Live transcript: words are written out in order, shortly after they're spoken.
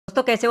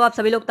दोस्तों कैसे हो आप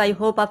सभी लोग। आई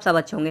होप आप सब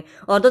अच्छे होंगे।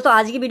 और दोस्तों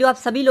आज की वीडियो आप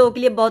सभी लोगों के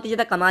लिए बहुत ही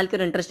ज्यादा कमाल की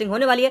और इंटरेस्टिंग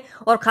होने वाली है,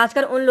 और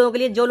खासकर उन लोगों के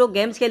लिए जो लोग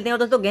गेम्स खेलते हैं। और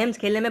दोस्तों गेम्स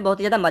खेलने में बहुत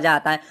ही ज्यादा मजा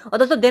आता है, और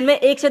दोस्तों दिन में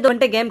 1 से 2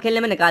 घंटे गेम खेलने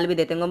में निकाल भी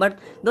देते हैं। बट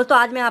दोस्तों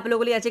आज मैं आप लोगों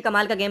के लिए ऐसे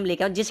कमाल का गेम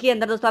लेकर आऊं जिसके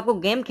अंदर दोस्तों आपको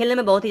गेम खेलने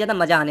में बहुत ही ज्यादा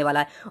मजा आने वाला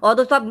है। और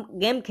दोस्तों आप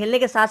गेम खेलने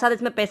के साथ साथ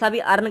इसमें पैसा भी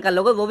अर्न कर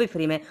लोगे, वो भी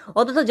फ्री में।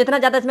 और दोस्तों जितना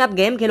ज्यादा इसमें आप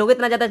गेम खेलोगे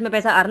इतना ज्यादा इसमें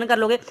पैसा अर्न कर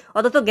लोगे,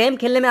 और दोस्तों गेम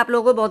खेलने में आप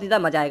लोगों को बहुत ही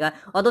ज्यादा मजा आएगा।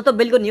 और दोस्तों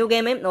बिल्कुल न्यू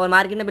गेम है और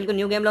मार्केट में बिल्कुल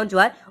न्यू गेम लॉन्च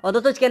हुआ है। और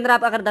दोस्तों इसके अंदर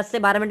आप अगर 10 से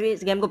 12 मिनट भी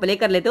इस गेम को प्ले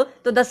कर लेते हो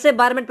तो 10 से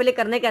 12 मिनट प्ले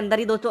करने के अंदर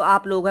ही दोस्तों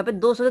आप लोगों यहाँ पे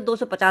 200 से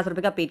 250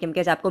 रुपए का पेटीएम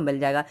कैश आपको मिल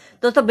जाएगा।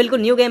 दोस्तों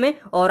बिल्कुल न्यू गेम है,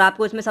 और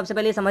आपको इसमें सबसे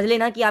पहले समझ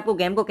लेना कि आपको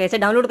गेम को कैसे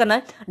डाउनलोड करना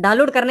है।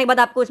 डाउनलोड करने के बाद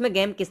आपको इसमें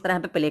गेम किस तरह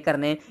पे प्ले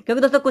करने हैं,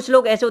 क्योंकि दोस्तों कुछ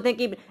लोग ऐसे होते हैं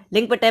कि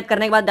लिंक पर टैप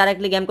करने के बाद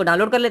डायरेक्टली गेम को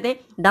डाउनलोड कर लेते हैं।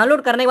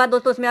 डाउनलोड करने के बाद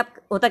दोस्तों उसमें आप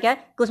होता क्या है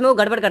कि उसमें वो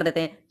गड़बड़ कर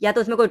देते हैं, या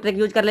तो उसमें कोई ट्रिक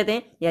यूज कर लेते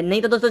हैं, या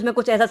नहीं तो दोस्तों उसमें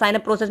कुछ ऐसा साइन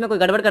अप प्रोसेस में कोई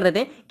गड़बड़ कर देते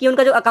हैं कि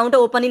उनका जो अकाउंट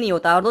है ओपन ही नहीं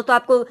होता। और दोस्तों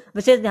आपको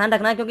विशेष ध्यान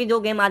रखना है, क्योंकि जो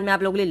गेम आज मैं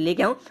आप लोगों के लिए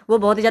लेके आऊँ वो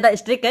बहुत ही ज्यादा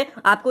स्ट्रिक्ट है।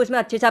 आपको इसमें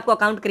अच्छे से आपको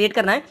अकाउंट क्रिएट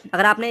करना है।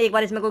 अगर आपने एक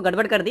बार इसमें कोई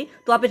गड़बड़ कर दी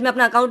तो आप इसमें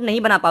अपना अकाउंट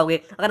नहीं बना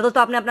पाओगे। अगर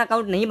दोस्तों आपने अपना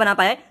अकाउंट नहीं बना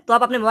पाया तो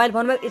आप अपने मोबाइल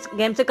फोन में इस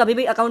गेम से कभी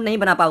भी अकाउंट नहीं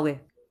बना पाओगे।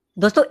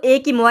 दोस्तों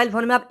एक ही मोबाइल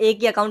फोन में आप एक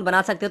ही अकाउंट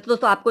बना सकते हो। तो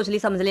दोस्तों आपको इसलिए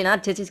समझ लेना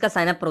अच्छे से इसका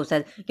साइन अप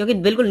प्रोसेस, क्योंकि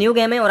बिल्कुल न्यू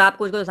गेम है और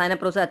आपको इसको साइन अप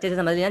प्रोसेस अच्छे से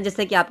समझ लेना,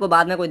 जिससे कि आपको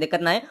बाद में कोई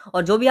दिक्कत ना आए,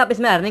 और जो भी आप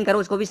इसमें अर्निंग करो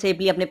उसको भी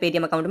सेफली अपने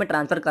पेटीएम अकाउंट में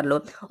ट्रांसफर कर लो।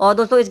 और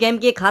दोस्तों इस गेम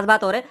की एक खास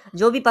बात और है,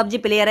 जो भी पबजी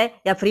प्लेयर है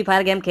या फ्री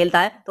फायर गेम खेलता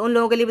है तो उन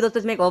लोगों के लिए भी दोस्तों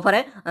इसमें एक ऑफर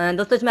है।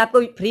 दोस्तों इसमें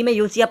आपको फ्री में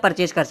यूसी आप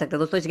परचेज कर सकते हो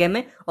दोस्तों इस गेम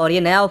में, और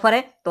ये नया ऑफर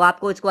है। तो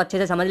आपको इसको अच्छे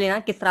से समझ लेना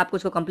किस तरह आपको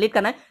इसको कंप्लीट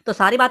करना है। तो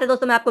सारी बातें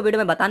दोस्तों मैं आपको वीडियो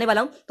में बताने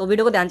वाला हूं, तो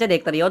वीडियो को ध्यान से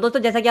देखते रहिए। और दोस्तों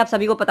जैसा कि आप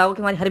सभी को पता हो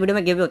कि हमारी हर वीडियो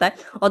में गिव होता है,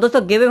 और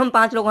दोस्तों गिव हम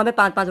 5 लोगों में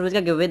 5-5 रुपए का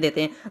गिव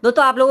देते हैं।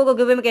 दोस्तों आप लोगों को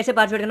गिव में कैसे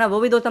पार्टिसिपेट करना वो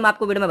भी दोस्तों हम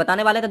आपको वीडियो में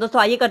बताने वाले थे।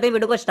 दोस्तों आइए करते हैं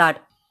वीडियो को स्टार्ट।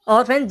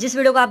 और फ्रेंड्स जिस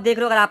वीडियो को आप देख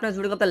रहे हो, अगर आपने उस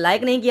वीडियो को अब तक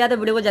लाइक नहीं किया तो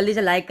वीडियो को जल्दी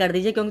से लाइक कर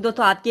दीजिए, क्योंकि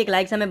दोस्तों आपकी एक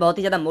लाइक से हमें बहुत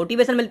ही ज्यादा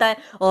मोटिवेशन मिलता है।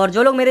 और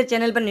जो लोग मेरे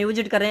चैनल पर न्यू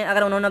विजिट कर रहे हैं,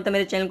 अगर उन्होंने अब तक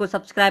मेरे चैनल को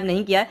सब्सक्राइब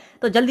नहीं किया है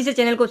तो जल्दी से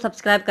चैनल को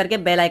सब्सक्राइब करके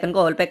बेल आइकन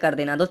को ऑल पे कर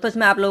देना। दोस्तों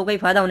इसमें आप लोगों को ही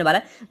फायदा होने वाला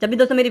है। जब भी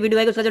दोस्तों मेरी वीडियो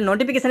आएगी उसका जो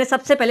नोटिफिकेशन है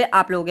सबसे पहले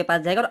आप लोगों के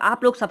पास जाएगा, और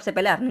आप लोग सबसे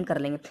पहले अर्निंग कर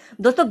लेंगे।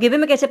 दोस्तों गिवे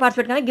में कैसे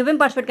पार्टिसिपेट करें, गिवे में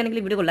पार्टिसिपेट करने के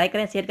लिए वीडियो को लाइक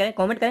करें, शेयर करें,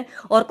 कमेंट करें,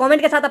 और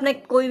कमेंट के साथ अपने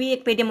कोई भी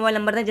एक पेटीएम मोबाइल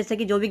नंबर दें, जिससे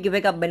कि जो भी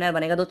गिवे का बैनर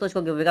बनेगा दोस्तों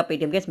उसको गिवे का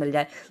पेटीएम कैश मिल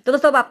जाए। तो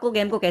दोस्तों अब आपको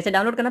गेम को कैसे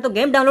डाउनलोड करना है, तो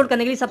गेम डाउनलोड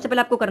करने के लिए सबसे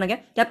पहले आपको करना क्या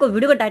कि आपको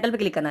वीडियो के टाइटल पे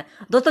क्लिक करना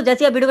है। दोस्तों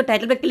जैसे आप वीडियो के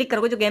टाइटल पे क्लिक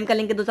करोगे जो गेम का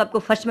लिंक है दोस्तों आपको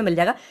फर्स्ट में मिल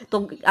जाएगा।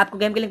 तो आपको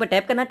गेम के लिंक पर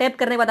टैप करना है। टैप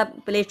करने के बाद आप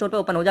प्ले स्टोर पे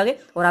ओपन हो जाओगे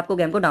और आपको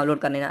गेम को डाउनलोड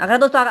कर लेना। अगर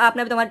दोस्तों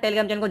आपने अभी हमारे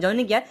टेलीग्राम चैनल को ज्वाइन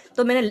नहीं किया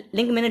तो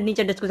मैंने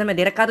नीचे डिस्क्रिप्शन में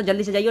दे रखा है, तो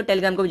जल्दी से जाइए और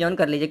टेलीग्राम को भी ज्वाइन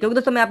कर लीजिए, क्योंकि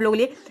दोस्तों मैं आप लोगों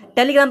के लिए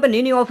टेलीग्राम पर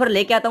न्यू ऑफर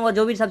लेके आता हूँ, और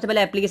जो भी सबसे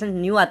पहले एप्लीकेशन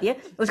न्यू आती है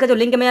उसका जो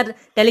लिंक मैं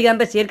टेलीग्राम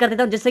पे शेयर कर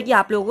देता हूँ, जिससे कि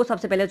आप लोगों को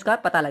सबसे पहले उसका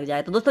पता लग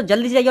जाए। तो दोस्तों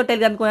जल्दी से जाइए और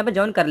टेलीग्राम को यहाँ पे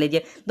ज्वाइन कर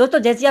लीजिए। दोस्तों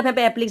जैसे ही आप यहाँ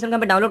पे एप्लीकेशन यहाँ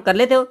पे डाउनलोड कर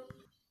लेते हो,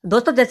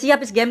 दोस्तों जैसे ही आप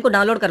इस गेम को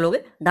डाउनलोड कर लोगे,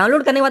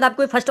 डाउनलोड करने के बाद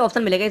आपको फर्स्ट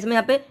ऑप्शन मिलेगा इसमें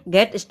यहाँ पे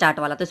गेट स्टार्ट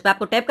वाला, तो इस पर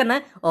आपको टैप करना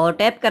है। और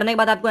टैप करने के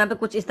बाद आपको यहाँ पे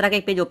कुछ इस तरह का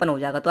एक पेज ओपन हो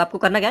जाएगा। तो आपको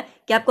करना क्या है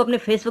कि आपको अपने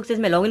फेसबुक से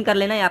इसमें लॉगिन कर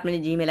लेना है, अपने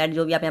जीमेल आईडी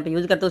जो भी आप यहाँ पे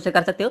यूज करते हो उससे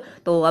कर सकते हो।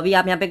 तो अभी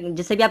आप यहाँ पे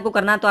जिससे भी आपको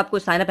करना है तो आपको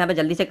साइनअप यहाँ पे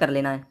जल्दी से कर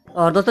लेना है।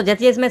 और दोस्तों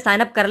जैसे इसमें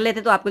साइनअप कर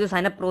लेते तो आपको जो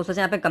साइनअप प्रोसेस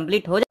यहाँ पे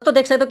कंप्लीट हो जाए। तो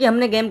देख सकते हो कि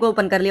हमने गेम को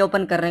ओपन कर लिया।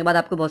 ओपन करने के बाद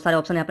आपको बहुत सारे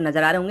ऑप्शन यहाँ पे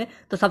नजर आ रहे होंगे।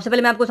 तो सबसे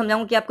पहले मैं आपको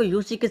समझाऊंगा कि आपको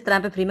यूसी किस तरह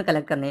पे फ्री में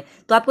कलेक्ट करने हैं।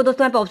 तो आपको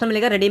दोस्तों यहाँ पे ऑप्शन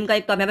मिलेगा रिडीम का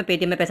एक, तो आप यहाँ पे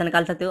पेटीएम में पैसा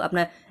निकाल सकते हो।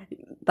 अपना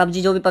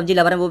पबजी जो भी पबजी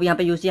लवर है वो भी यहाँ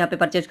पे यूसी यहाँ पे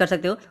परचेज कर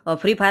सकते हो, और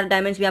फ्री फायर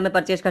डायमंड्स भी यहाँ पे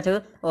परचेज कर सकते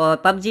हो, और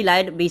पबजी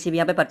लाइट बीसी भी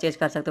यहाँ पे परचेज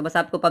कर सकते हो। बस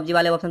आपको पबजी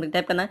वाले ऑप्शन पे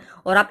टैप करना है,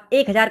 और आप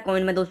 1000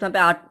 कॉइन में दोस्तों यहाँ पे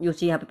 8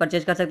 यूसी यहाँ पे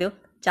परचेज कर सकते हो।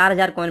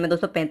 4000 कॉइन में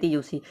दोस्तों 35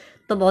 यूसी।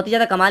 तो बहुत ही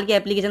ज्यादा कमाल की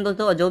एप्लीकेशन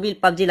दोस्तों, और जो भी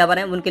पबजी लवर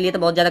है उनके लिए तो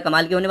बहुत ज्यादा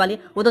कमाल की होने वाली है।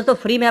 वो दोस्तों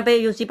फ्री में यहाँ पे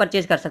यूसी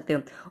परचेज कर सकते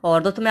हो।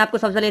 और दोस्तों मैं आपको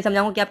सबसे पहले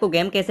समझाऊंगा कि आपको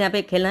गेम कैसे यहाँ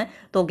पे खेलना है।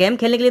 तो गेम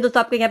खेलने के लिए दोस्तों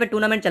आपके यहाँ पे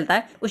टूर्नामेंट चलता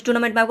है, उस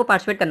टूर्नामेंट में आपको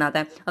पार्टिसिपेट करना आता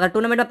है। अगर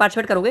टूर्नामेंट में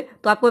पार्टिसिपेट करोगे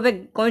तो आपको यहाँ पे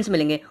कॉइन्स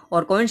मिलेंगे,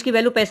 और कॉइन्स की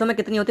वैल्यू पैसों में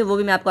कितनी होती है वो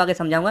भी मैं आपको आगे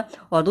समझाऊंगा।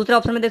 और दूसरे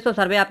ऑप्शन में दोस्तों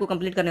सर्वे आपको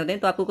कंप्लीट करने होते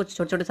हैं, तो आपको कुछ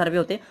छोटे छोटे सर्वे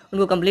होते हैं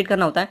उनको कंप्लीट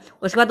करना होता है।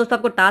 उसके बाद दोस्तों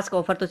आपको टास्क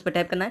ऑफर, तो इस पर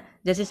टैप करना है।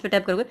 जैसे इस पर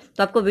टैप करोगे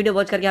तो आपको वीडियो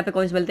वॉच करके यहाँ पे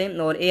कॉइन्स मिलते हैं,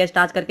 और एएस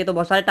टास्क करके तो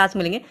बहुत सारे टास्क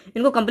मिलेंगे।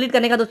 इनको कंप्लीट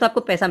करने का दोस्तों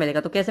आपको पैसा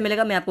मिलेगा। तो कैसे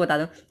मिलेगा मैं आपको बता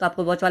दूं। तो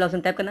आपको वॉच वाला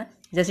ऑप्शन टैप करना है।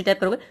 जैसे टैप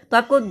करोगे तो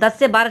आपको 10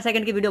 से 12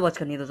 सेकंड की वीडियो वॉच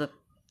करनी है दोस्तों।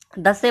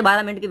 10 से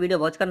 12 मिनट की वीडियो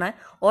वॉच करना है,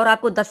 और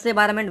आपको 10 से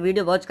 12 मिनट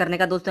वीडियो वॉच करने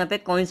का दोस्तों यहाँ पे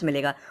कॉइन्स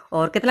मिलेगा।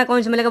 और कितना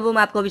कॉइन्स मिलेगा वो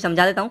मैं आपको अभी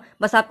समझा देता हूँ।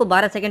 बस आपको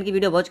 12 सेकंड की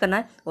वीडियो वॉच करना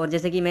है, और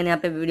जैसे कि मैंने यहाँ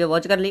पे वीडियो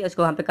वॉच कर ली,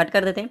 इसको यहाँ पे कट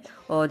कर देते हैं।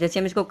 और जैसे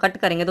हम इसको कट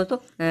करेंगे दोस्तों,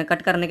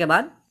 कट करने के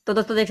बाद तो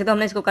दोस्तों देख सकते हो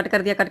हमने इसको कट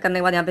कर दिया। कट करने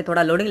के बाद यहाँ पे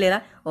थोड़ा लोडिंग ले रहा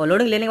है, और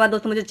लोडिंग लेने के बाद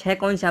दोस्तों मुझे 6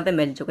 कॉइन्स यहाँ पे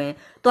मिल चुके हैं।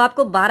 तो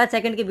आपको 12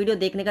 सेकंड की वीडियो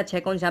देखने का 6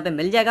 कॉइन्स यहाँ पे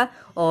मिल जाएगा।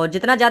 और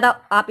जितना ज़्यादा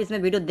आप इसमें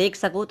वीडियो देख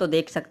सको तो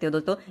देख सकते हो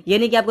दोस्तों। ये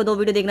नहीं कि आपको 2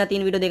 वीडियो देखना,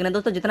 3 वीडियो देखना,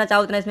 दोस्तों जितना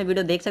चाहो उतना इसमें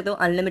वीडियो देख सकते हो।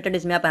 अनलिमिटेड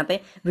इसमें आप यहाँ पे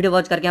वीडियो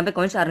वॉच करके यहाँ पे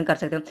कॉइन्स अर्न कर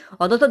सकते हो।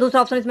 और दोस्तों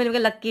दूसरा ऑप्शन इसमें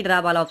लक्की ड्रा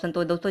वाला ऑप्शन।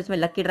 तो दोस्तों इसमें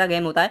लक्की ड्रा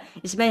गेम होता है।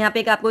 इसमें यहाँ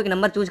पे आपको एक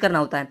नंबर चूज करना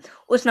होता है।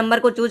 उस नंबर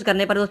को चूज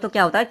करने पर दोस्तों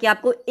क्या होता है कि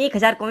आपको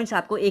 1000 कॉइन्स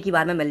आपको एक ही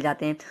बार में मिल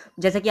जाते हैं।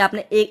 जैसे कि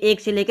आपने एक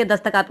से लेकर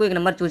 10 तक आपको एक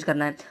नंबर चूज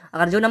करना है।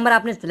 अगर जो नंबर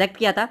आपने सेलेक्ट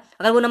किया था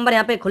अगर वो नंबर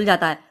यहाँ पे खुल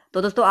जाता है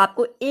तो दोस्तों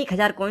आपको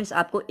 1000 कॉइन्स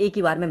आपको एक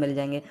ही बार में मिल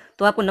जाएंगे।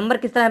 तो आपको नंबर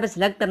किस तरह यहाँ पे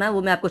सिलेक्ट करना है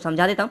वो मैं आपको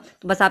समझा देता हूँ।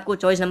 तो बस आपको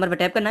चॉइस नंबर पर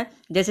टैप करना है।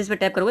 जैसे इस पर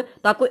टैप करोगे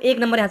तो आपको एक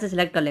नंबर यहाँ से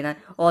सिलेक्ट कर लेना है,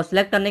 और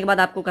सिलेक्ट करने के बाद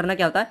आपको करना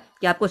क्या होता है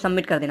कि आपको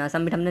सबमिट कर देना है।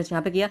 सबमिट हमने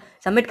यहाँ पे किया।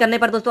 सबमिट करने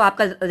पर दोस्तों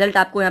आपका रिजल्ट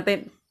आपको यहाँ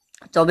पे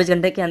 24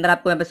 घंटे के अंदर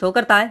आपको यहाँ पे शो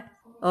करता है।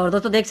 और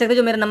दोस्तों देख सकते हो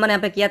जो मेरा नंबर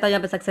यहाँ पे किया था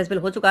यहाँ पे सक्सेसफुल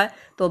हो चुका है।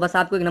 तो बस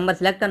आपको एक नंबर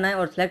सेलेक्ट करना है,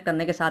 और सेलेक्ट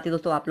करने के साथ ही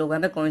दोस्तों आप लोगों को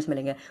यहाँ पे कॉइन्स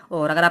मिलेंगे।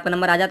 और अगर आपका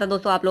नंबर आ जाता है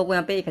दोस्तों आप लोगों को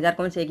यहाँ पे 1000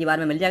 कॉइन्स एक ही बार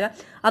में मिल जाएगा।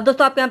 अब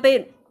दोस्तों आपको यहाँ पे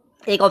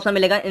एक ऑप्शन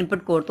मिलेगा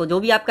इनपुट कोड। तो जो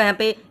भी आपका यहाँ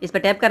पे इस पर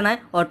टैप करना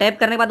है, और टैप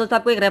करने के बाद दोस्तों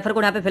आपको एक रेफर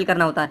कोड यहाँ पे फिल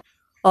करना होता है।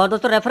 और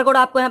दोस्तों रेफर कोड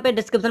आपको यहाँ पे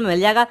डिस्क्रिप्शन में मिल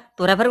जाएगा।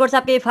 तो रेफर कोड से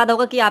आपको ये फायदा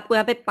होगा कि आपको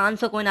यहाँ पे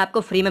 500 कॉइन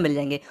आपको फ्री में मिल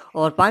जाएंगे,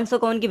 और 500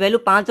 कॉइन की वैल्यू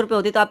 5 रुपये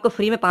होती है, तो आपको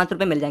फ्री में 5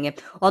 रुपये मिल जाएंगे।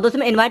 और दोस्तों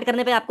में इन्वाइट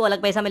करने पे आपको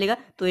अलग पैसा मिलेगा।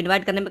 तो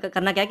इन्वाइट करने में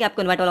करना क्या है कि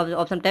आपको इन्वाइट वाला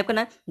ऑप्शन टैप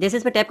करना है। जैसे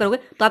इस पर टैप करोगे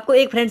तो आपको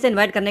एक फ्रेंड से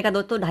इन्वाइट करने का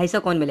दोस्तों 250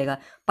 कॉइन मिलेगा।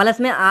 प्लस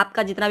में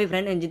आपका जितना भी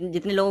फ्रेंड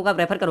जितने लोगों को आप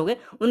रेफर करोगे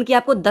उनकी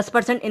आपको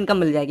 10% इनकम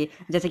मिल जाएगी।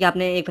 जैसे कि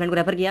आपने एक फ्रेंड को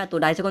रेफर किया तो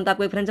 250 कॉइन तो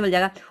आपको एक फ्रेंड से मिल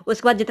जाएगा।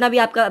 उसके बाद जितना भी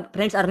आपका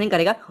फ्रेंड्स अर्निंग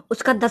करेगा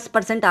उसका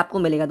 10% आपको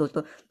मिलेगा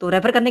दोस्तों। तो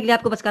रेफर करने के लिए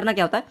आपको बस करना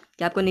क्या होता है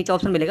कि आपको नीचे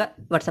ऑप्शन मिलेगा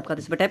व्हाट्सएप का,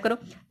 तो इस पर टैप करो।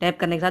 टैप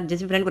करने के साथ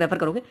जिस भी फ्रेंड को रेफर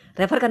करोगे,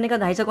 रेफर करने का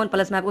 250 कॉइन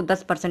प्लस में आपको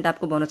 10%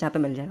 आपको बोनस यहाँ पे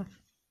मिल जाएगा।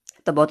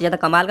 तो बहुत ही ज़्यादा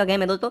कमाल का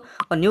गेम है दोस्तों,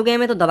 और न्यू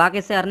गेम है तो दबा के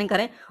इससे अर्निंग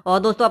करें। और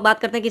दोस्तों अब बात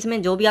करते हैं कि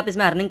इसमें जो भी आप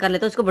इसमें अर्निंग कर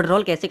लेते हो उसको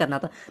विड्रॉल कैसे करना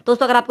था।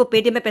 दोस्तों अगर आपको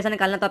पेटीएम में पैसा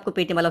निकालना है तो आपको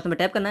पेटीएम वाला ऑप्शन में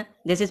टैप करना है।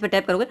 जैसे इस पर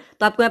टैप करोगे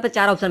तो आपको यहाँ पे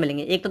 4 ऑप्शन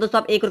मिलेंगे। एक तो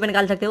दोस्तों आप 1 रुपये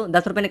निकाल सकते हो,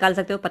 10 रुपये निकाल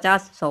सकते हो,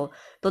 50, 100।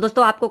 तो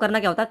दोस्तों आपको करना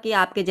क्या होता है कि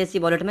आपके जैसी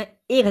वॉलेट में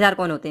 1000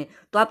 कॉइन होते हैं,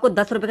 तो आपको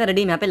 10 रुपये का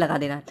रिडीम यहाँ पे लगा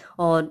देना है।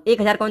 और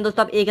 1000 कॉइन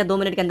दोस्तों आप 1 या 2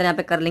 मिनट के अंदर यहाँ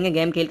पे कर लेंगे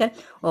गेम खेलकर।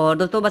 और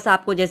दोस्तों बस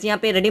आपको जैसे यहाँ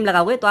पे रिडीम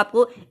लगाओगे तो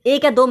आपको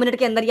 1 या 2 मिनट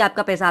के अंदर ही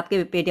आपका पैसा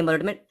आपके पेटीएम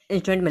वॉलेट में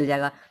इंस्टेंट मिल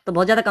जाएगा। तो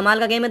बहुत ज़्यादा कमाल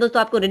का गेम है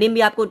दोस्तों। आपको रिडीम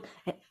भी आपको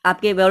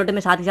आपके वॉलेट में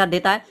साथ ही साथ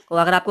देता है। और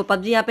अगर आपको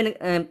पबजी यहाँ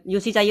पे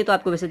यूसी चाहिए तो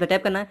आपको वैसे पे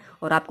टैप करना है,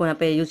 और आपको यहाँ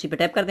पे यूसी पे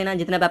टैप कर देना है।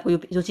 जितना भी आपको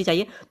यूसी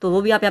चाहिए तो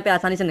वो भी आप यहाँ पे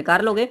आसानी से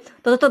निकाल लोगे।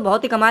 तो दोस्तों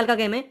बहुत ही कमाल का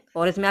गेम है,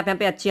 और इसमें आप यहाँ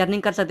पे अच्छी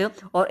अर्निंग कर सकते हो।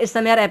 और इस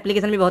समय यार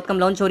एप्लीकेशन भी बहुत कम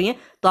लॉन्च हो रही है,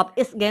 तो आप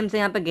इस गेम से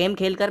यहाँ पे गेम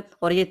खेल कर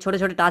और ये छोटे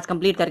छोटे टास्क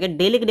कंप्लीट करके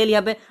डेली के डेली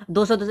यहाँ पे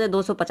 200 से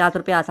 250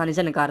 रुपये आसानी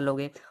से निकाल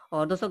लोगे।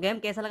 और दोस्तों गेम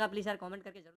कैसा लगा प्लीज़ यार कमेंट करके जरूर।